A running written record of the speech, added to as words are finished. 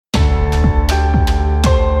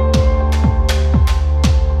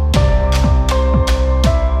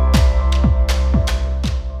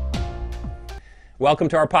Welcome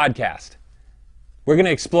to our podcast. We're going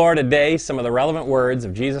to explore today some of the relevant words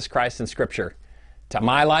of Jesus Christ in Scripture to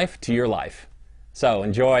my life, to your life. So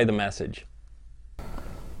enjoy the message.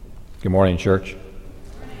 Good morning, church.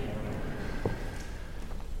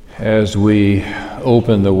 As we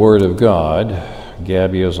open the Word of God,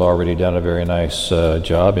 Gabby has already done a very nice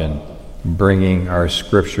job in bringing our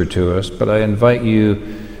Scripture to us, but I invite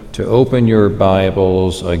you to open your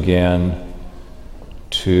Bibles again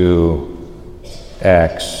to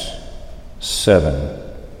Acts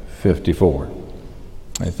 7:54.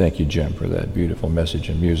 I thank you, Jim, for that beautiful message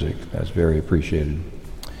and music. That's very appreciated.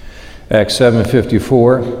 Acts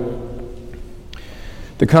 7:54.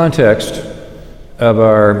 The context of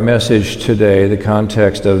our message today, the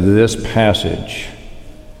context of this passage,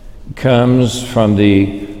 comes from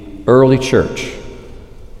the early church,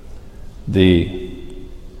 the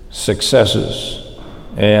successes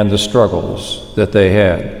and the struggles that they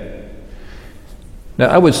had. Now,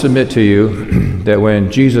 I would submit to you that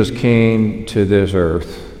when Jesus came to this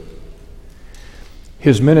earth,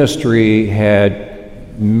 his ministry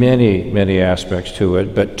had many aspects to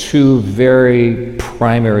it, but two very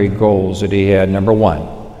primary goals that he had. Number one,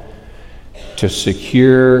 to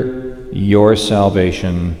secure your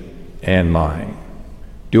salvation and mine.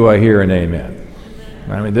 Do I hear an amen?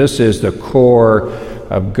 I mean, this is the core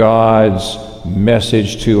of God's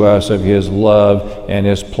message to us of his love and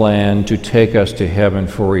his plan to take us to heaven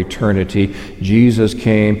for eternity. Jesus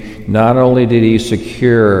came, not only did he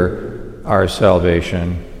secure our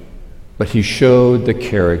salvation, but he showed the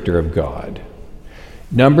character of God.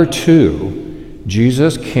 Number two,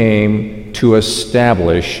 Jesus came to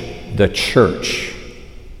establish the church.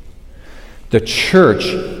 The church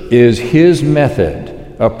is his method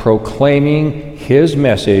of proclaiming his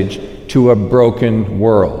message to a broken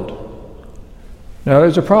world. Now,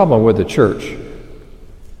 there's a problem with the church.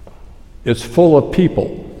 It's full of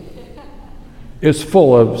people. It's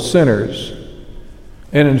full of sinners.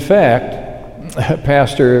 And in fact, a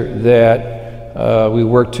pastor that we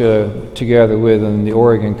worked together with in the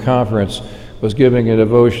Oregon conference was giving a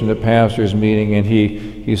devotion to pastors' meeting, and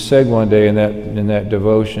he said one day in that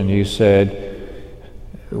devotion, he said,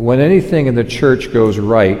 when anything in the church goes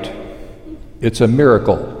right, it's a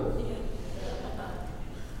miracle.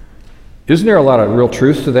 Isn't there a lot of real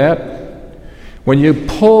truth to that? When you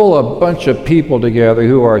pull a bunch of people together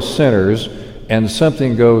who are sinners and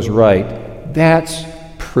something goes right, that's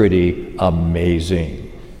pretty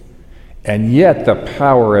amazing. And yet the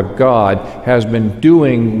power of God has been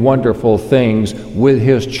doing wonderful things with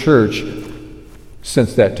his church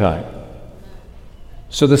since that time.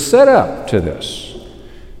 So the setup to this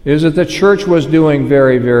is that the church was doing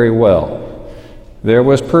very well. There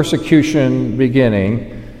was persecution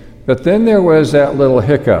beginning, but then there was that little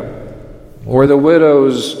hiccup where the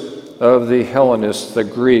widows of the Hellenists, the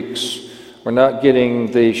Greeks, were not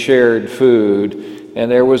getting the shared food,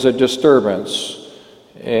 and there was a disturbance.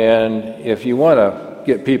 And if you want to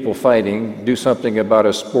get people fighting, do something about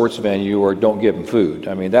a sports venue or don't give them food.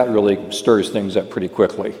 I mean, that really stirs things up pretty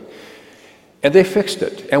quickly. And they fixed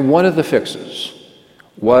it. And one of the fixes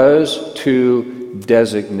was to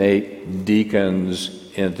designate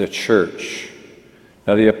deacons in the church.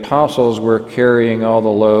 Now, the apostles were carrying all the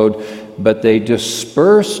load, but they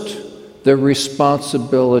dispersed the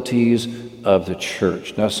responsibilities of the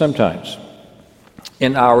church. Now, sometimes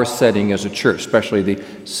in our setting as a church, especially the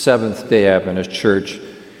Seventh-day Adventist church,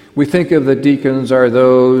 we think of the deacons are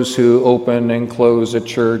those who open and close a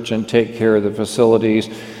church and take care of the facilities.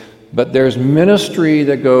 But there's ministry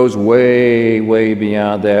that goes way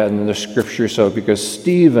beyond that in the scripture. So, because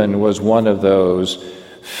Stephen was one of those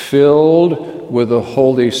filled with the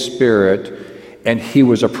Holy Spirit, and he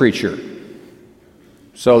was a preacher.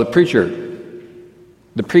 So the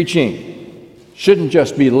preaching shouldn't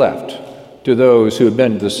just be left to those who have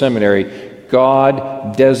been to the seminary.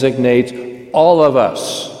 God designates all of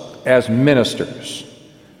us as ministers.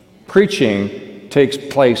 Preaching takes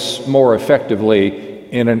place more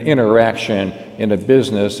effectively in an interaction in a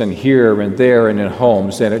business and here and there and in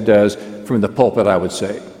homes than it does from the pulpit, I would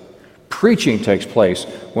say. Preaching takes place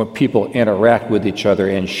when people interact with each other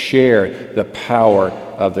and share the power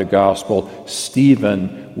of the gospel.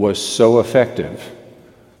 Stephen was so effective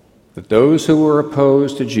that those who were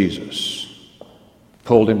opposed to Jesus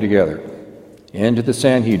pulled him together into the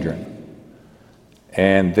Sanhedrin,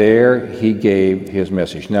 and there he gave his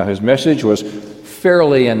message. Now, his message was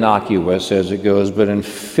fairly innocuous as it goes, but in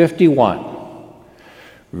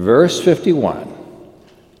verse 51,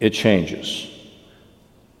 it changes.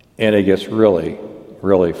 And it gets really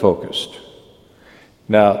focused.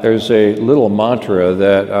 Now, there's a little mantra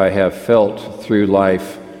that I have felt through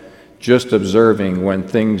life just observing when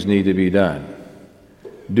things need to be done.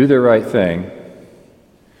 Do the right thing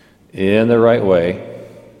in the right way,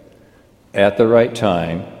 at the right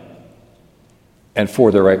time, and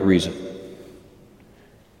for the right reason.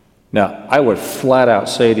 Now, I would flat out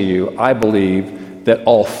say to you, I believe that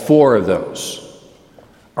all four of those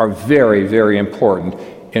are very, very important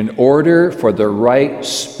in order for the right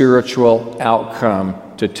spiritual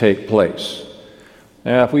outcome to take place.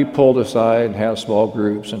 Now, if we pulled aside and had small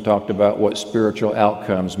groups and talked about what spiritual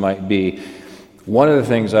outcomes might be, one of the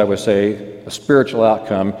things I would say a spiritual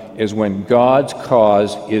outcome is when God's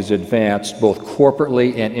cause is advanced both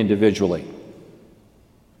corporately and individually.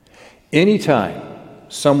 Anytime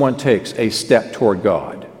someone takes a step toward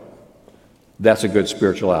God, that's a good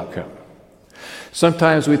spiritual outcome.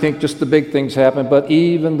 Sometimes we think just the big things happen, but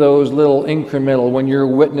even those little incremental, when you're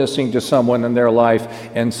witnessing to someone in their life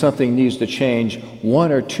and something needs to change,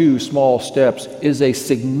 one or two small steps is a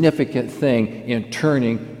significant thing in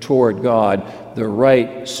turning toward God, the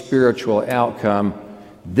right spiritual outcome.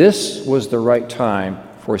 This was the right time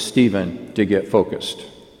for Stephen to get focused.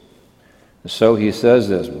 So he says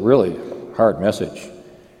this really hard message.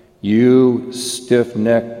 You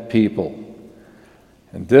stiff-necked people.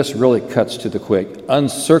 And this really cuts to the quick.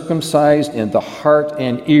 Uncircumcised in the heart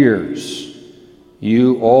and ears,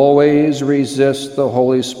 you always resist the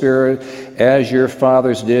Holy Spirit as your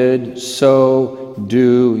fathers did, so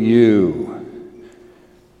do you.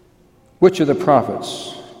 Which of the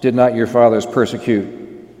prophets did not your fathers persecute?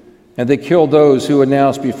 And they killed those who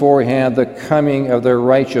announced beforehand the coming of the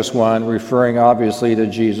righteous one, referring obviously to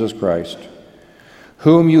Jesus Christ,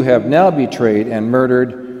 whom you have now betrayed and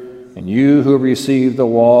murdered. And you who received the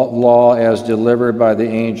law as delivered by the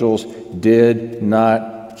angels did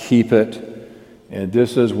not keep it. And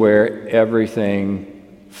this is where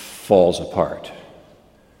everything falls apart.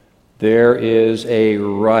 There is a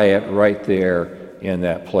riot right there in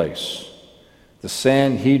that place. The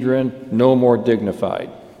Sanhedrin, no more dignified.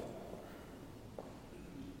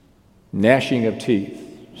 Gnashing of teeth,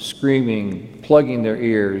 screaming, plugging their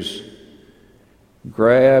ears,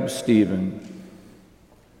 grab Stephen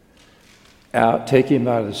out, take him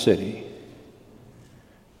out of the city,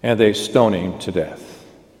 and they stone him to death.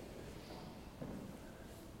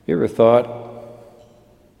 You ever thought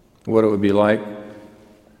what it would be like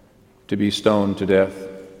to be stoned to death?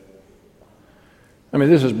 I mean,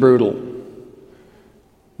 this is brutal.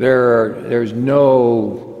 There's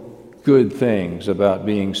no good things about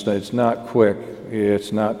being stoned. It's not quick.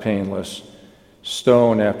 It's not painless.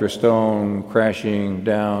 Stone after stone crashing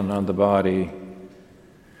down on the body.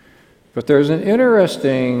 But there's an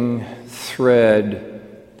interesting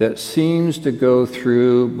thread that seems to go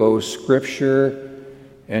through both Scripture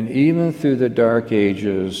and even through the Dark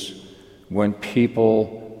Ages when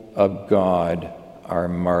people of God are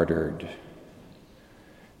martyred.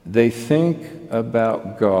 They think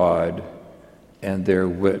about God and their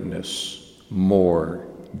witness more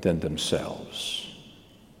than themselves.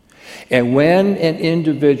 And when an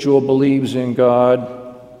individual believes in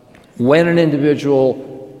God, when an individual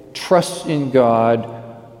trusts in God,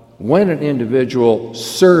 when an individual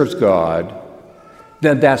serves God,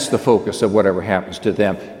 then that's the focus of whatever happens to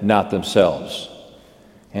them, not themselves.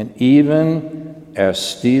 And even as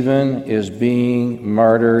Stephen is being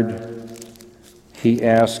martyred, he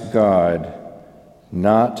asks God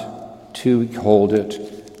not to hold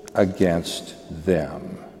it against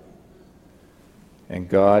them. And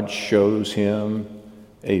God shows him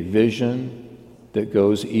a vision that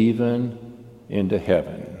goes even into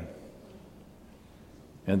heaven.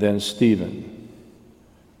 And then Stephen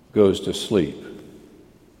goes to sleep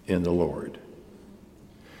in the Lord.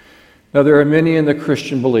 Now, there are many in the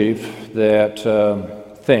Christian belief that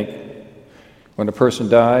think when a person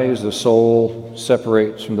dies, the soul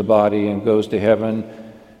separates from the body and goes to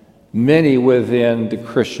heaven. Many within the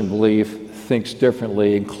Christian belief thinks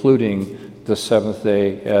differently, including the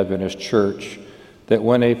Seventh-day Adventist Church, that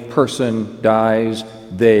when a person dies,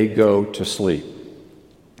 they go to sleep.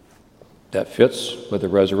 That fits with the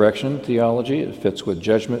resurrection theology, it fits with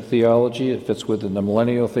judgment theology, it fits with the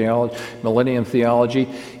millennium theology.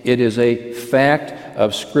 It is a fact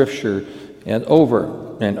of Scripture, and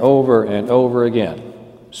over and over and over again,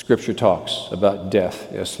 Scripture talks about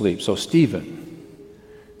death as sleep. So Stephen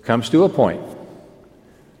comes to a point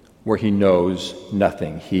where he knows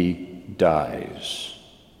nothing. He dies.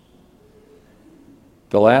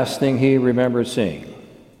 The last thing he remembered seeing,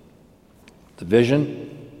 the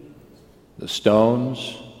vision, the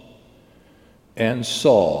stones, and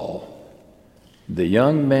Saul, the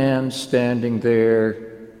young man standing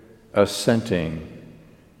there assenting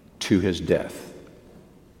to his death.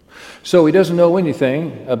 So he doesn't know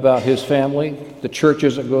anything about his family, the church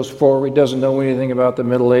as it goes forward. He doesn't know anything about the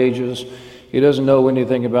Middle Ages. He doesn't know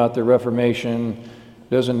anything about the Reformation.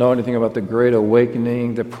 He doesn't know anything about the Great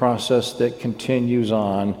Awakening, the process that continues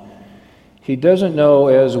on. He doesn't know,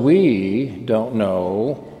 as we don't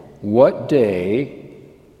know, what day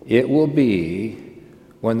it will be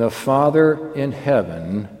when the Father in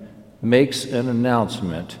heaven makes an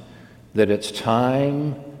announcement that it's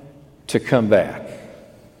time to come back.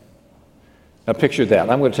 Now picture that.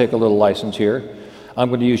 I'm going to take a little license here. I'm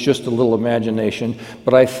going to use just a little imagination,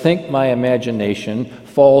 but I think my imagination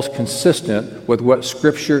falls consistent with what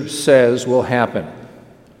Scripture says will happen.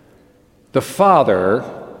 The Father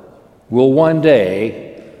will one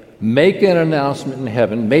day make an announcement in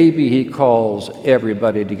heaven. Maybe he calls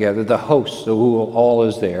everybody together, the hosts who all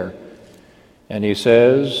is there, and he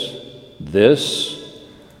says, "This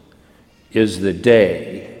is the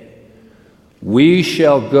day we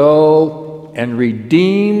shall go and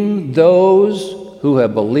redeem those who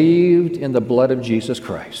have believed in the blood of Jesus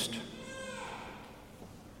Christ."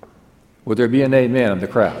 Would there be an amen in the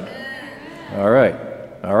crowd? All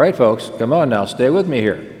right, folks, come on now, stay with me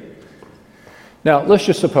here. Now, let's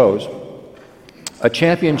just suppose a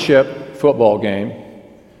championship football game,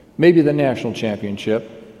 maybe the national championship.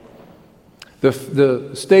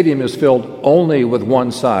 The stadium is filled only with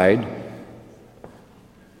one side.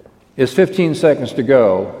 It's 15 seconds to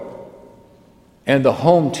go, and the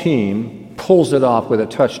home team pulls it off with a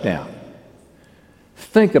touchdown.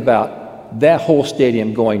 Think about that whole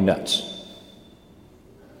stadium going nuts.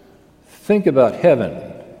 Think about heaven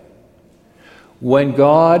when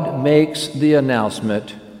God makes the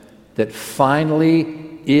announcement that finally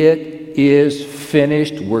it is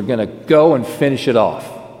finished. We're going to go and finish it off.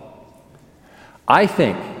 I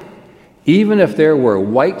think even if there were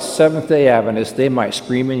white Seventh-day Adventists, they might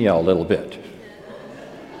scream and yell a little bit.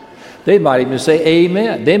 They might even say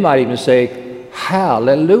amen. They might even say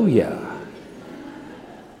hallelujah.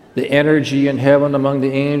 The energy in heaven among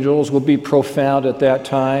the angels will be profound at that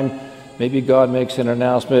time. Maybe God makes an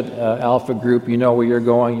announcement, Alpha group, you know where you're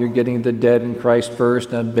going. You're getting the dead in Christ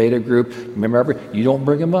first, and Beta group. Remember, you don't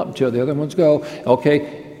bring them up until the other ones go.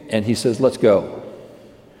 Okay, and he says, let's go.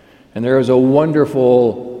 And there is a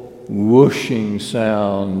wonderful whooshing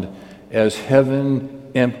sound as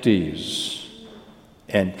heaven empties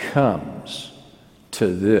and comes to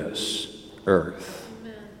this earth.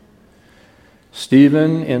 Amen.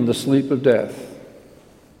 Stephen, in the sleep of death,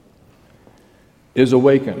 is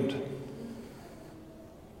awakened.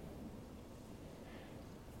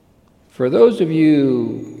 For those of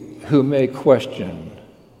you who may question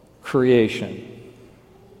creation,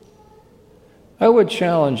 I would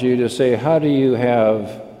challenge you to say, how do you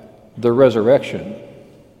have the resurrection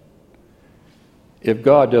if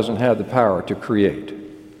God doesn't have the power to create?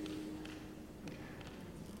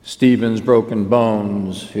 Stephen's broken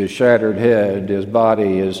bones, his shattered head, his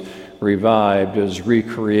body is revived, is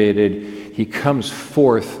recreated. He comes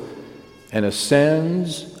forth and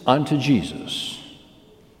ascends unto Jesus,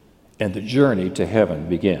 and the journey to heaven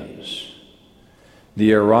begins.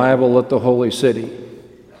 The arrival at the holy city,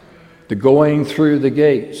 the going through the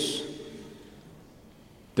gates,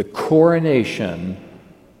 the coronation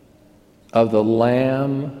of the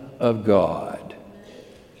Lamb of God.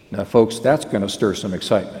 Now, folks, that's going to stir some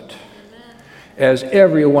excitement. As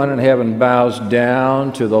everyone in heaven bows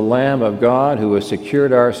down to the Lamb of God who has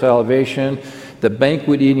secured our salvation, the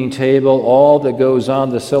banquet eating table, all that goes on,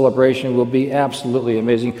 the celebration will be absolutely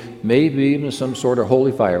amazing. Maybe even some sort of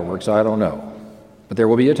holy fireworks, I don't know. But there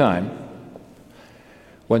will be a time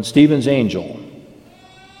when Stephen's angel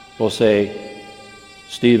will say,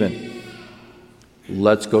 Stephen,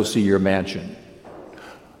 let's go see your mansion.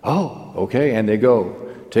 Oh, okay, and they go.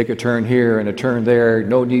 Take a turn here and a turn there,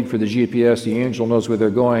 no need for the GPS, the angel knows where they're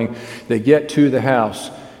going. They get to the house,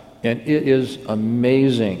 and it is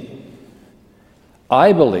amazing.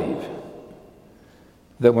 I believe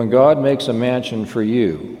that when God makes a mansion for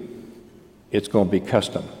you, it's going to be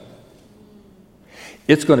custom.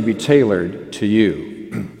 It's going to be tailored to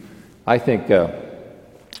you. I think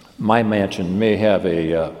my mansion may have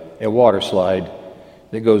a water slide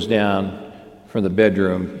that goes down from the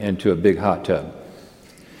bedroom into a big hot tub.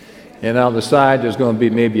 And on the side, there's going to be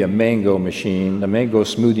maybe a mango machine, a mango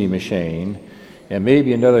smoothie machine, and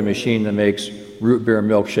maybe another machine that makes root beer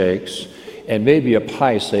milkshakes, and maybe a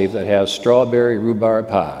pie safe that has strawberry rhubarb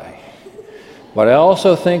pie. But I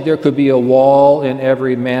also think there could be a wall in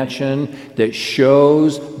every mansion that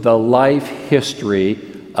shows the life history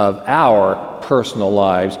of our personal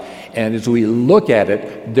lives. And as we look at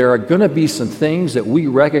it, there are going to be some things that we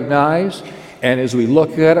recognize, and as we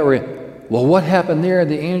look at it, Well, what happened there?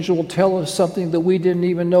 The angel will tell us something that we didn't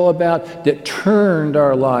even know about that turned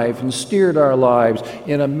our life and steered our lives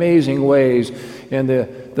in amazing ways. And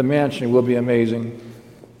the mansion will be amazing.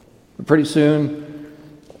 But pretty soon,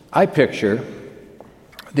 I picture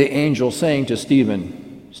the angel saying to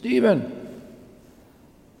Stephen, Stephen,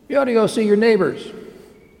 you ought to go see your neighbors.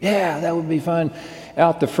 Yeah, that would be fun.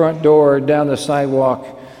 Out the front door, down the sidewalk,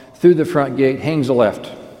 through the front gate, hangs a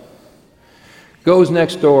left. Goes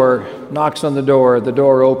next door, knocks on the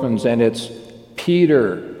door opens, and it's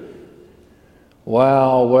Peter.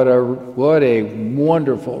 Wow, what a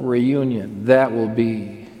wonderful reunion that will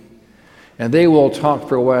be. And they will talk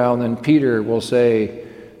for a while, and then Peter will say,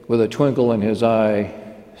 with a twinkle in his eye,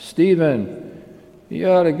 Stephen, you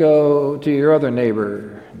ought to go to your other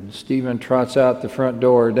neighbor. And Stephen trots out the front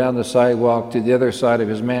door, down the sidewalk to the other side of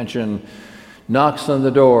his mansion, knocks on the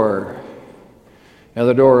door, and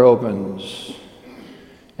the door opens.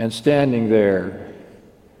 And standing there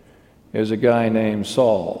is a guy named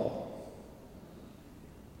Saul.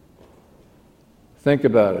 Think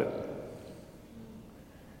about it.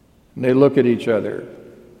 And they look at each other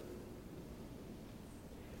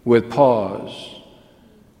with pause.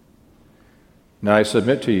 Now I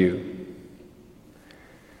submit to you,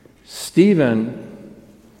 Stephen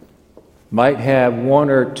might have one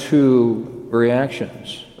or two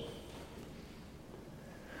reactions.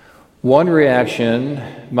 One reaction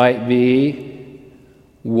might be,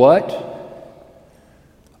 what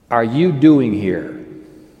are you doing here,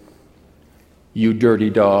 you dirty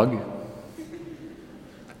dog?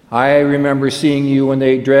 I remember seeing you when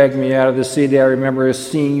they dragged me out of the city. I remember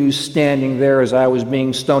seeing you standing there as I was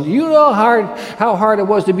being stoned. You know how hard it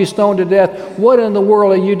was to be stoned to death? What in the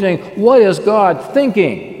world are you doing? What is God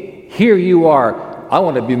thinking? Here you are. I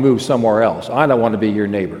want to be moved somewhere else. I don't want to be your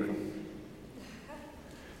neighbor.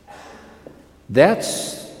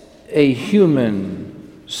 That's a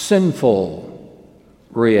human, sinful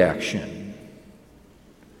reaction.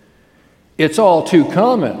 It's all too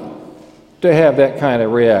common to have that kind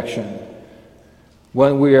of reaction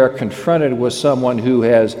when we are confronted with someone who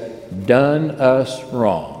has done us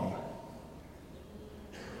wrong.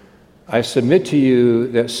 I submit to you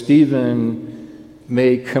that Stephen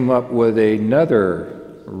may come up with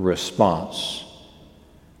another response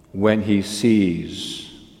when he sees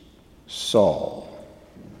Saul.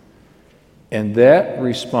 And that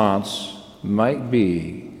response might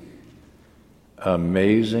be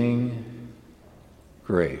amazing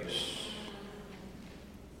grace.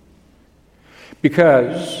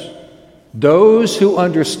 Because those who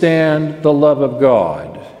understand the love of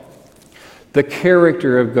God, the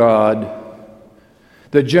character of God,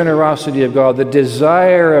 the generosity of God, the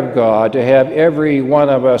desire of God to have every one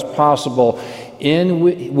of us possible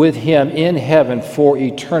with Him in heaven for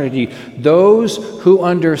eternity, those who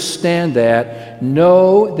understand that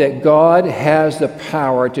know that God has the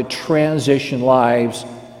power to transition lives,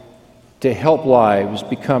 to help lives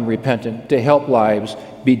become repentant, to help lives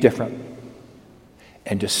be different,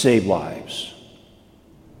 and to save lives.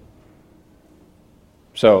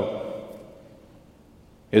 So,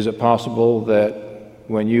 is it possible that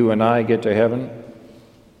when you and I get to heaven,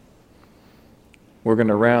 we're going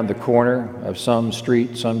to round the corner of some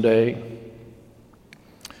street someday,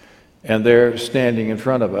 and there, standing in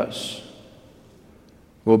front of us,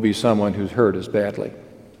 will be someone who's hurt us badly,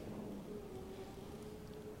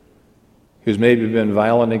 who's maybe been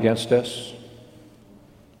violent against us,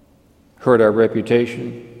 hurt our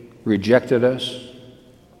reputation, rejected us,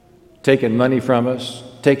 taken money from us,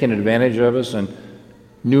 taken advantage of us in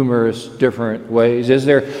numerous different ways? Is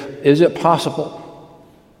it possible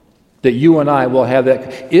that you and I will have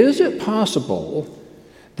that? Is it possible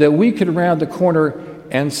that we could round the corner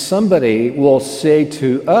and somebody will say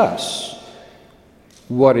to us,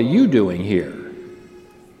 what are you doing here?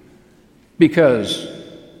 Because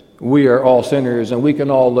we are all sinners, and we can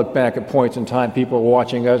all look back at points in time, people are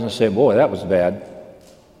watching us and say, boy, that was bad.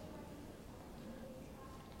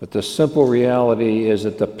 But the simple reality is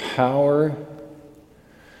that the power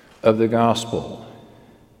of the gospel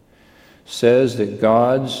says that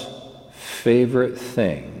God's favorite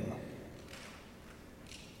thing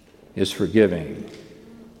is forgiving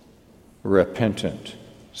repentant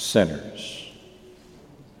sinners.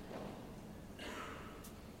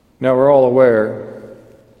 Now, we're all aware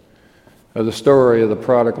of the story of the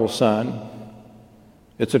prodigal son.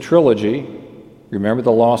 It's a trilogy. Remember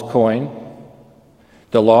the lost coin,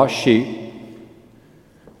 the lost sheep,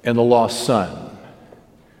 and the lost son.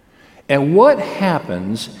 And what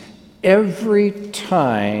happens every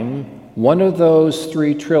time one of those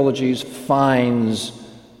three trilogies finds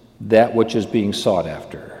that which is being sought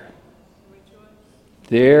after?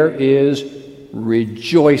 There is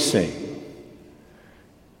rejoicing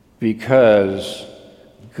because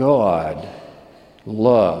God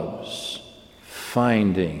loves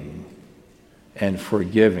finding and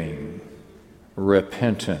forgiving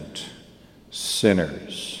repentant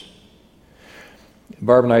sinners.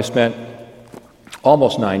 Barb and I spent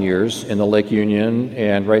almost 9 years in the Lake Union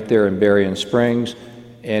and right there in Berrien Springs,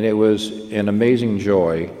 and it was an amazing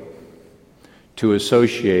joy to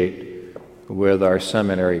associate with our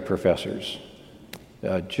seminary professors.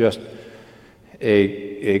 Just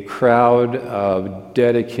a crowd of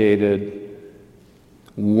dedicated,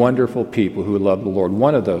 wonderful people who loved the Lord.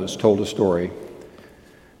 One of those told a story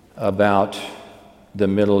about the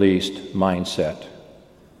Middle East mindset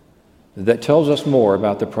that tells us more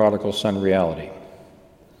about the prodigal son reality.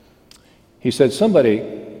 He said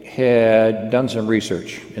somebody had done some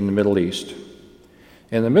research in the Middle East.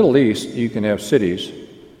 In the Middle East, you can have cities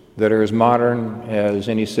that are as modern as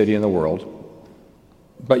any city in the world,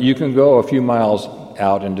 but you can go a few miles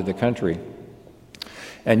out into the country,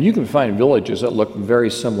 and you can find villages that look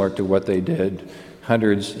very similar to what they did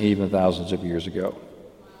hundreds, even thousands of years ago.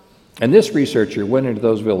 And this researcher went into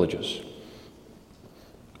those villages.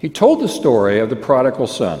 He told the story of the prodigal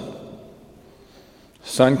son.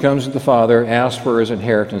 Son comes to the father, asks for his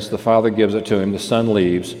inheritance. The father gives it to him. The son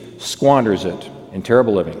leaves, squanders it in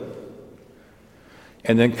terrible living,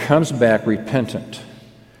 and then comes back repentant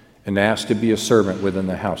and asks to be a servant within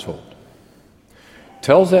the household.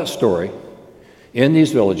 Tells that story in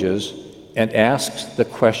these villages and asks the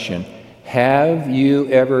question, have you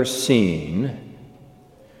ever seen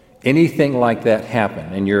anything like that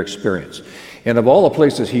happen in your experience? And of all the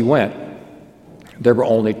places he went, there were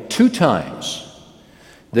only 2 times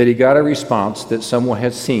that he got a response that someone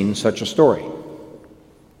had seen such a story.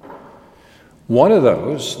 One of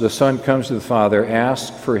those, the son comes to the father,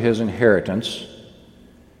 asks for his inheritance,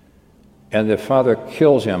 and the father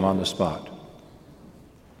kills him on the spot.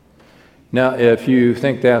 Now, if you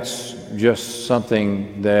think that's just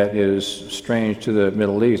something that is strange to the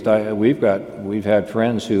Middle East, we've had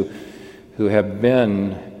friends who have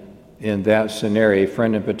been in that scenario, a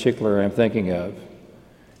friend in particular I'm thinking of,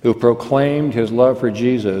 who proclaimed his love for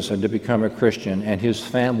Jesus and to become a Christian, and his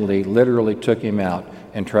family literally took him out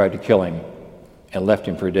and tried to kill him and left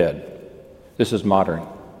him for dead. This is modern.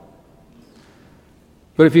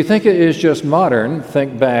 But if you think it is just modern,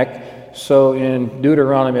 think back. So in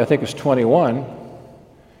Deuteronomy, I think it's 21,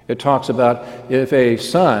 it talks about if a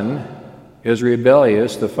son is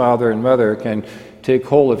rebellious, the father and mother can take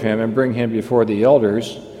hold of him and bring him before the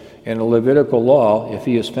elders. And the Levitical law, if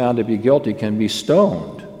he is found to be guilty, can be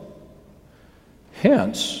stoned.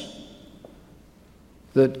 Hence,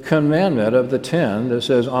 the commandment of the 10 that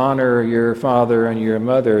says, honor your father and your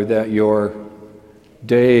mother, that your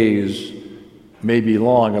days may be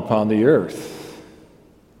long upon the earth.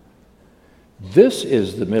 This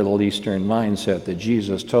is the Middle Eastern mindset that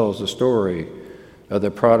Jesus tells the story of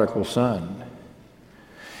the prodigal son.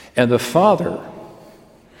 And the father,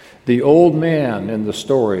 the old man in the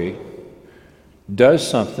story, does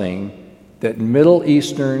something that Middle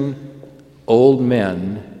Eastern old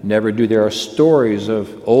men never do. There are stories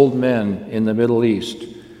of old men in the Middle East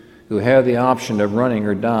who have the option of running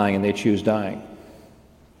or dying, and they choose dying.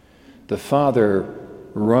 The father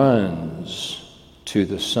runs to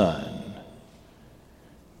the son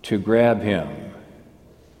to grab him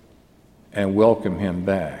and welcome him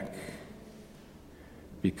back,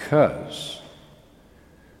 because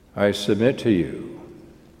I submit to you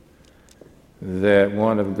that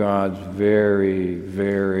one of God's very,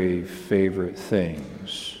 very favorite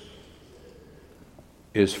things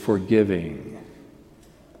is forgiving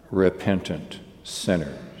repentant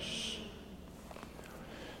sinners.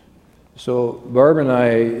 So Barb and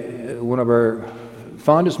I, one of our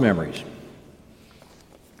fondest memories,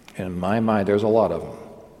 and in my mind there's a lot of them,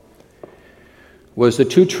 was the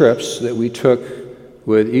 2 trips that we took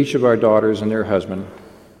with each of our daughters and their husband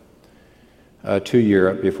to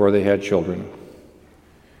Europe before they had children.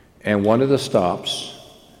 And one of the stops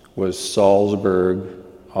was Salzburg,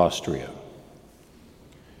 Austria.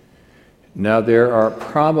 Now, there are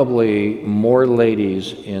probably more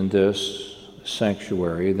ladies in this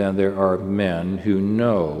sanctuary than there are men who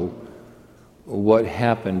know what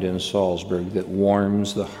happened in Salzburg that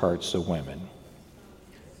warms the hearts of women.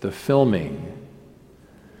 The filming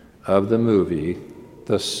of the movie,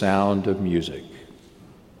 The Sound of Music.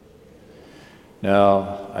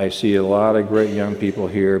 Now, I see a lot of great young people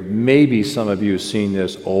here. Maybe some of you have seen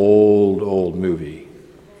this old movie.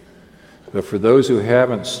 But for those who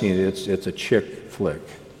haven't seen it, it's a chick flick.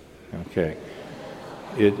 Okay.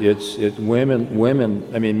 It's women,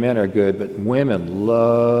 I mean, men are good, but women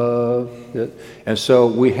love it. And so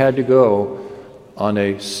we had to go on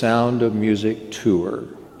a Sound of Music tour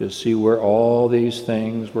to see where all these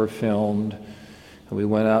things were filmed. And we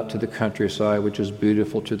went out to the countryside, which is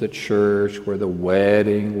beautiful, to the church where the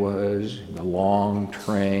wedding was, the long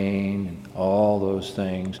train, and all those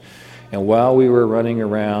things. And while we were running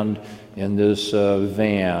around in this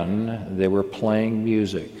van, they were playing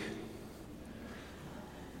music.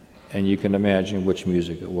 And you can imagine which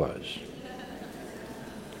music it was.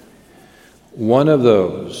 One of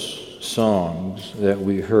those songs that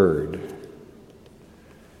we heard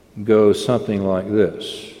goes something like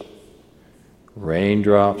this: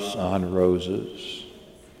 raindrops on roses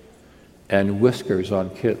and whiskers on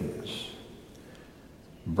kittens,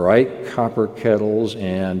 bright copper kettles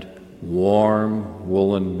and warm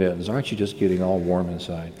woolen mittens. Aren't you just getting all warm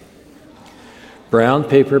inside? Brown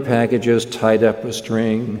paper packages tied up with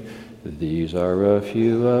string. These are a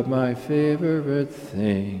few of my favorite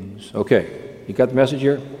things. Okay, you got the message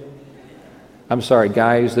here? I'm sorry,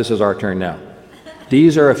 guys, this is our turn now.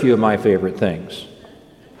 These are a few of my favorite things.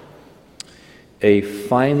 The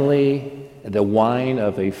whine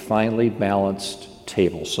of a finely balanced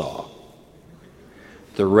table saw.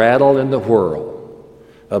 The rattle and the whirl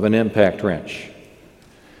of an impact wrench.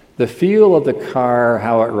 The feel of the car,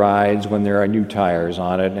 how it rides when there are new tires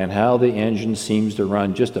on it, and how the engine seems to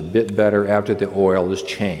run just a bit better after the oil is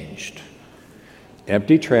changed.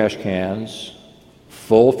 Empty trash cans,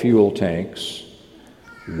 full fuel tanks,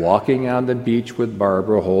 walking on the beach with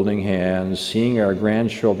Barbara holding hands, seeing our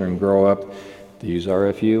grandchildren grow up. These are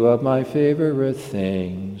a few of my favorite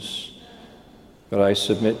things. But I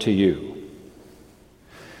submit to you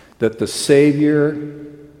that the Savior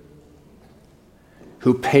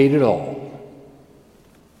who paid it all,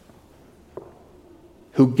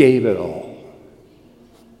 who gave it all,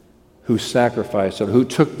 who sacrificed it, who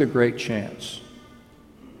took the great chance,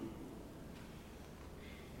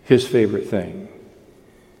 his favorite thing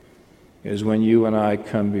is when you and I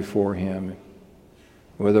come before him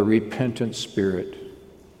with a repentant spirit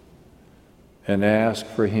and ask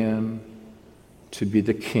for him to be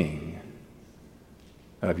the king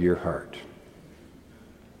of your heart.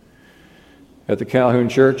 At the Calhoun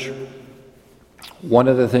Church, one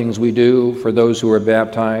of the things we do for those who are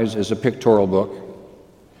baptized is a pictorial book.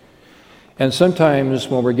 And sometimes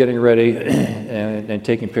when we're getting ready and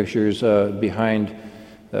taking pictures behind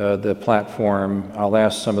the platform, I'll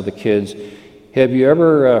ask some of the kids, have you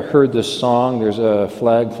ever heard this song, There's a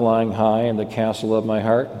Flag Flying High in the Castle of My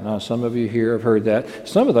Heart? Now, some of you here have heard that.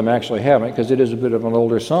 Some of them actually haven't, because it is a bit of an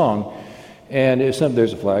older song. And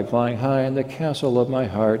there's a flag flying high in the castle of my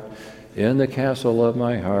heart, in the castle of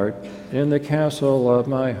my heart, in the castle of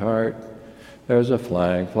my heart. There's a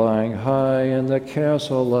flag flying high in the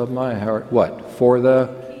castle of my heart. What? For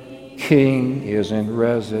the king is in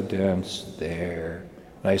residence there.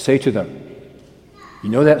 And I say to them, you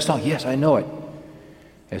know that song? Yes, I know it.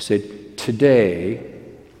 I said, today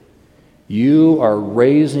you are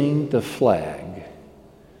raising the flag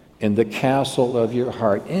in the castle of your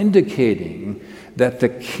heart, indicating that the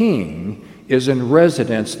king is in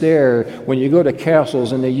residence there. When you go to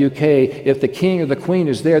castles in the UK, if the king or the queen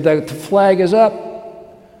is there, the flag is up.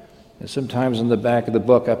 And sometimes in the back of the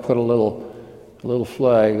book, I put a little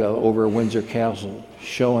flag over Windsor Castle,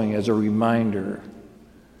 showing as a reminder,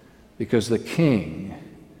 because the king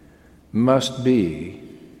must be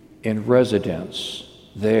in residence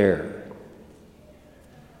there.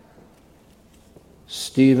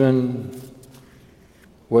 Stephen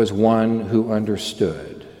was one who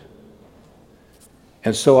understood.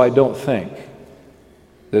 And so I don't think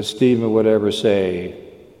that Stephen would ever say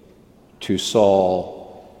to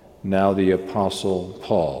Saul, now the Apostle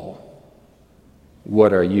Paul,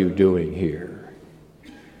 what are you doing here?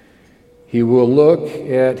 He will look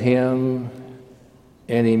at him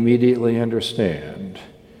and immediately understand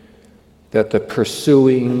that the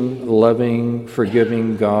pursuing, loving,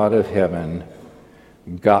 forgiving God of heaven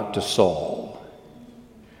got to Saul.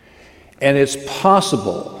 And it's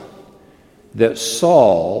possible that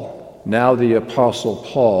Saul, now the Apostle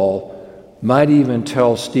Paul, might even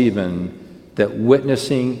tell Stephen that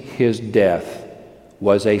witnessing his death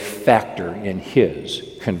was a factor in his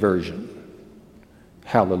conversion.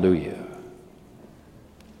 Hallelujah.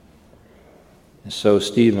 And so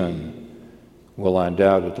Stephen will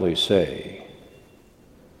undoubtedly say,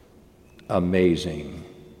 amazing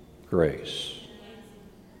grace.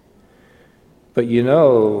 But you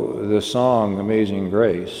know, the song Amazing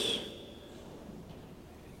Grace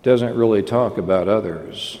doesn't really talk about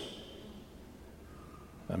others.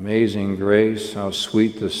 Amazing grace, how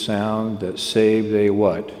sweet the sound that saved a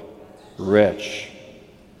what? Wretch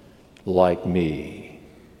like me.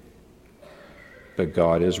 But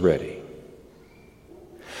God is ready.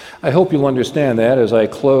 I hope you'll understand that as I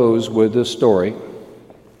close with this story.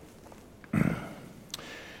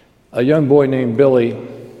 A young boy named Billy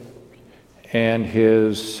and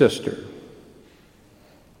his sister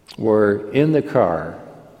were in the car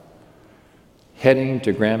heading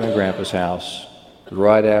to Grandma and Grandpa's house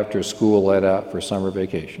right after school let out for summer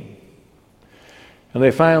vacation. And they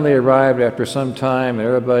finally arrived after some time, and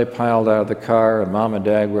everybody piled out of the car, and Mom and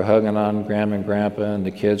Dad were hugging on Grandma and Grandpa, and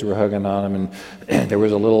the kids were hugging on them, and there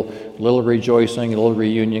was a little rejoicing, a little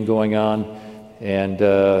reunion going on. And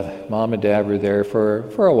Mom and Dad were there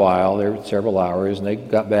for a while, there were several hours, and they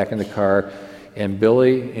got back in the car, and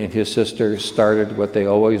Billy and his sister started what they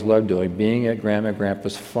always loved doing, being at Grandma and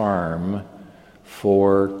Grandpa's farm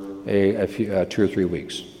for a few, 2 or 3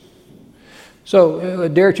 weeks. So a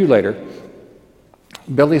day or two later,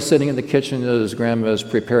 Billy's sitting in the kitchen as Grandma's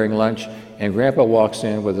preparing lunch, and Grandpa walks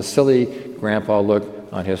in with a silly grandpa look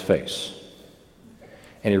on his face.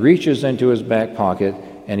 And he reaches into his back pocket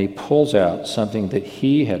and he pulls out something that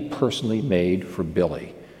he had personally made for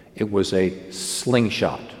Billy. It was a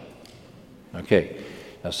slingshot. Okay,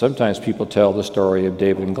 now sometimes people tell the story of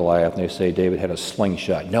David and Goliath and they say David had a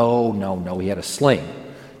slingshot. No, he had a sling.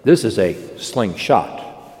 This is a slingshot.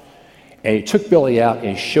 And he took Billy out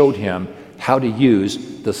and showed him how to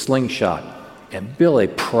use the slingshot. And Billy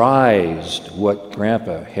prized what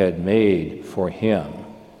Grandpa had made for him.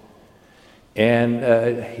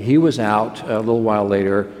 And he was out a little while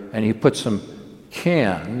later, and he put some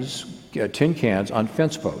cans, tin cans, on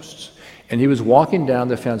fence posts. And he was walking down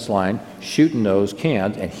the fence line, shooting those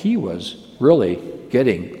cans, and he was really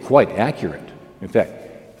getting quite accurate. In fact,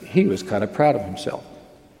 he was kind of proud of himself.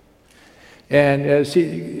 And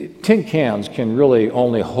see, tin cans can really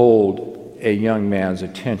only hold a young man's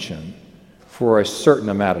attention for a certain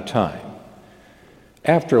amount of time.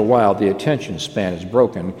 After a while, the attention span is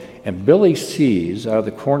broken, and Billy sees out of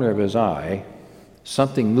the corner of his eye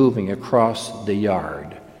something moving across the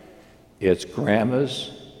yard. It's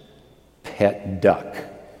Grandma's pet duck.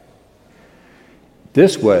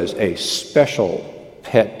 This was a special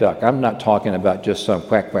pet duck. I'm not talking about just some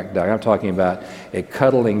quack quack duck. I'm talking about a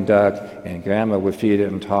cuddling duck, and Grandma would feed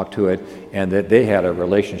it and talk to it, and that they had a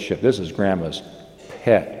relationship. This is Grandma's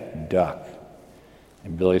pet duck.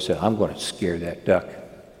 And Billy said, I'm going to scare that duck.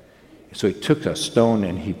 So he took a stone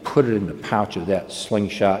and he put it in the pouch of that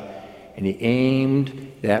slingshot, and he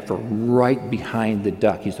aimed that for right behind the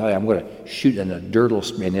duck. He thought, I'm going to shoot in the dirt,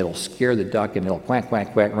 and it'll scare the duck, and it'll quack,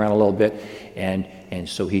 quack, quack around a little bit. And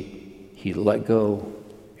so he let go,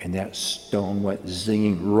 and that stone went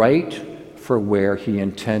zinging right for where he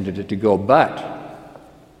intended it to go. But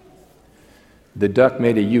the duck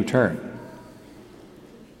made a U-turn.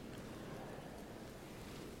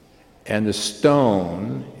 And the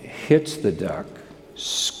stone hits the duck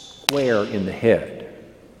square in the head.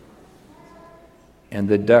 And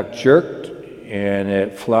the duck jerked, and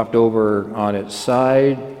it flopped over on its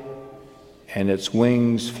side, and its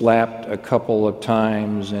wings flapped a couple of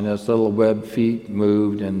times, and its little web feet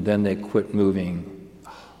moved, and then they quit moving.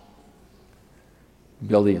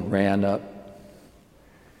 Billy ran up,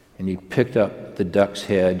 and he picked up the duck's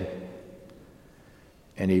head,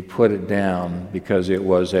 and he put it down because it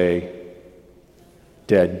was a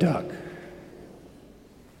dead duck.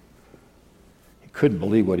 He couldn't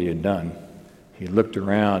believe what he had done. He looked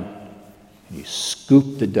around, and he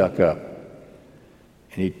scooped the duck up,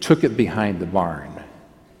 and he took it behind the barn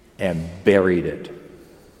and buried it.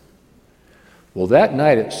 Well, that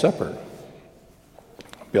night at supper,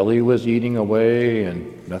 Billy was eating away,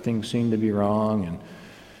 and nothing seemed to be wrong, and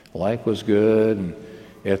life was good. And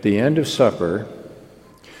at the end of supper,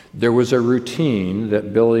 there was a routine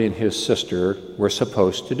that Billy and his sister were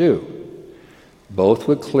supposed to do. Both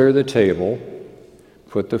would clear the table,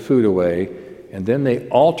 put the food away, and then they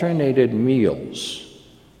alternated meals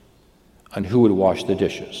on who would wash the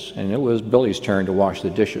dishes. And it was Billy's turn to wash the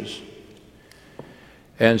dishes.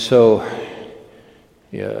 And so,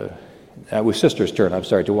 it was Sister's turn,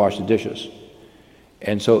 to wash the dishes.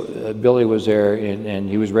 And so Billy was there, and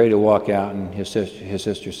he was ready to walk out, and his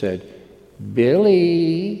sister said,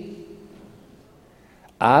 Billy,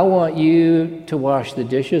 I want you to wash the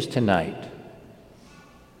dishes tonight.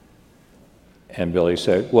 And Billy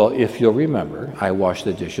said, well, if you'll remember, I washed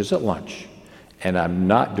the dishes at lunch, and I'm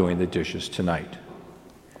not doing the dishes tonight.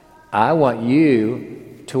 I want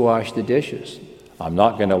you to wash the dishes. I'm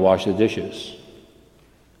not going to wash the dishes.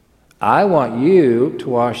 I want you to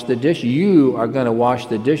wash the dish. You are going to wash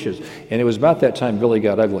the dishes. And it was about that time Billy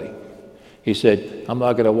got ugly. He said, I'm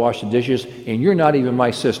not going to wash the dishes, and you're not even my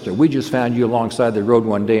sister. We just found you alongside the road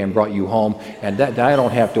one day and brought you home, and that I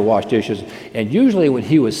don't have to wash dishes. And usually when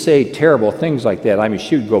he would say terrible things like that, I mean,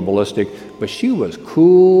 she would go ballistic, but she was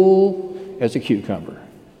cool as a cucumber.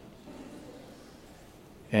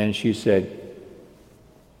 And she said,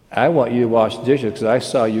 I want you to wash the dishes because I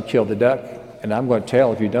saw you kill the duck, and I'm going to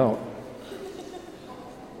tell if you don't.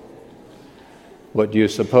 What do you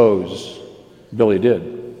suppose Billy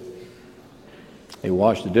did? He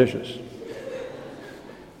washed the dishes.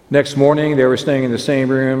 Next morning, they were staying in the same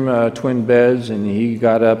room, twin beds, and he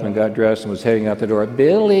got up and got dressed and was heading out the door.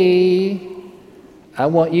 Billy, I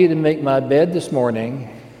want you to make my bed this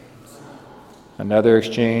morning. Another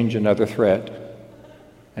exchange, another threat,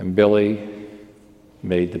 and Billy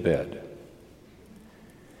made the bed.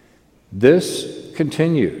 This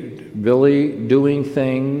continued, Billy doing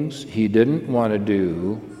things he didn't want to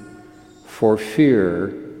do for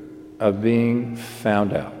fear of being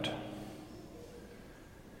found out.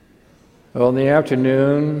 Well, in the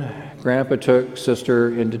afternoon, Grandpa took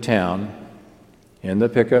Sister into town in the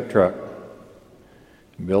pickup truck.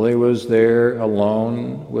 Billy was there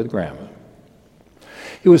alone with Grandma.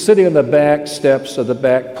 He was sitting on the back steps of the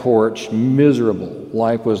back porch, miserable.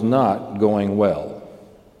 Life was not going well.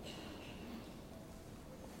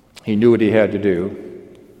 He knew what he had to do.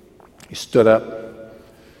 He stood up,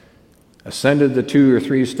 ascended the 2 or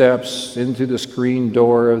 3 steps into the screen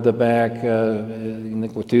door of the back,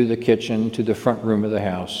 through the kitchen to the front room of the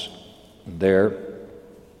house. There,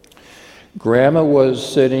 Grandma was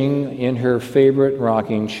sitting in her favorite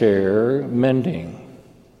rocking chair, mending.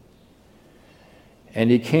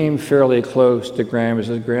 And he came fairly close to Grandma and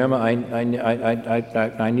said, Grandma,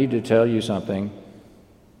 I need to tell you something.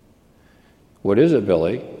 What is it,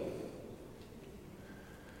 Billy?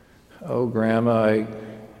 Oh, Grandma, I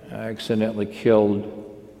accidentally killed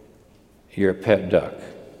your pet duck.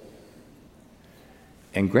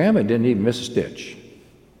 And Grandma didn't even miss a stitch.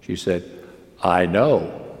 She said, I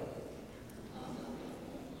know.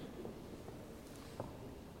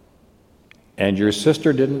 And your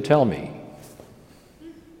sister didn't tell me.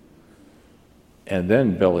 And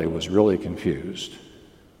then Billy was really confused.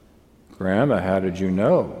 Grandma, how did you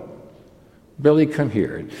know? Billy, come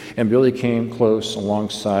here. And Billy came close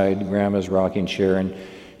alongside Grandma's rocking chair, and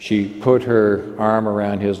she put her arm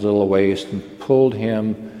around his little waist and pulled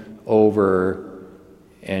him over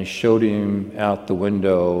and showed him out the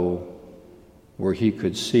window where he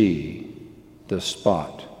could see the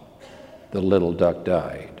spot the little duck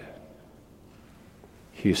died.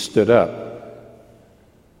 He stood up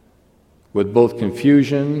with both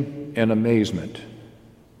confusion and amazement.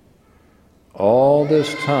 All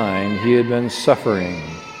this time he had been suffering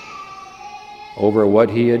over what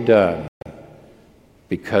he had done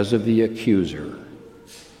because of the accuser.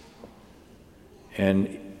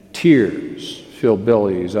 And tears filled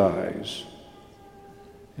Billy's eyes.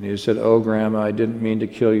 And he said, oh, Grandma, I didn't mean to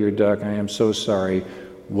kill your duck. I am so sorry.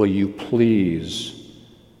 Will you please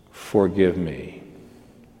forgive me?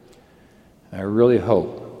 I really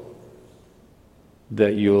hope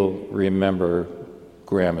that you'll remember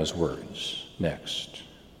Grandma's words next.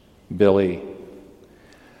 Billy,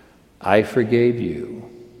 I forgave you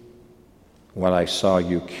when I saw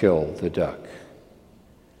you kill the duck.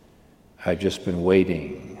 I've just been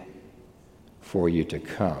waiting for you to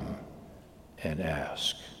come and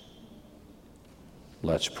ask.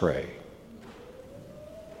 Let's pray.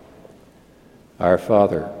 Our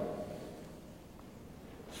Father,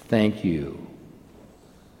 thank you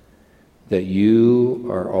that you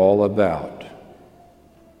are all about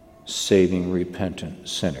saving repentant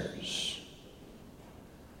sinners.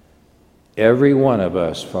 Every one of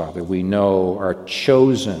us, Father, we know are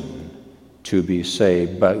chosen to be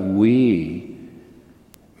saved, but we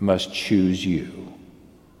must choose you.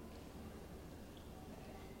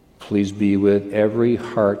 Please be with every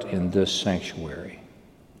heart in this sanctuary,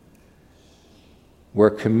 where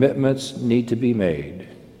commitments need to be made,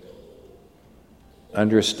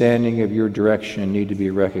 understanding of your direction need to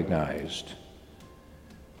be recognized,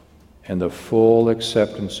 and the full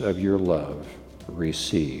acceptance of your love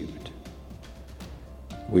received.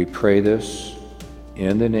 We pray this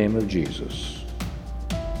in the name of Jesus.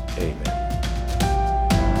 Amen.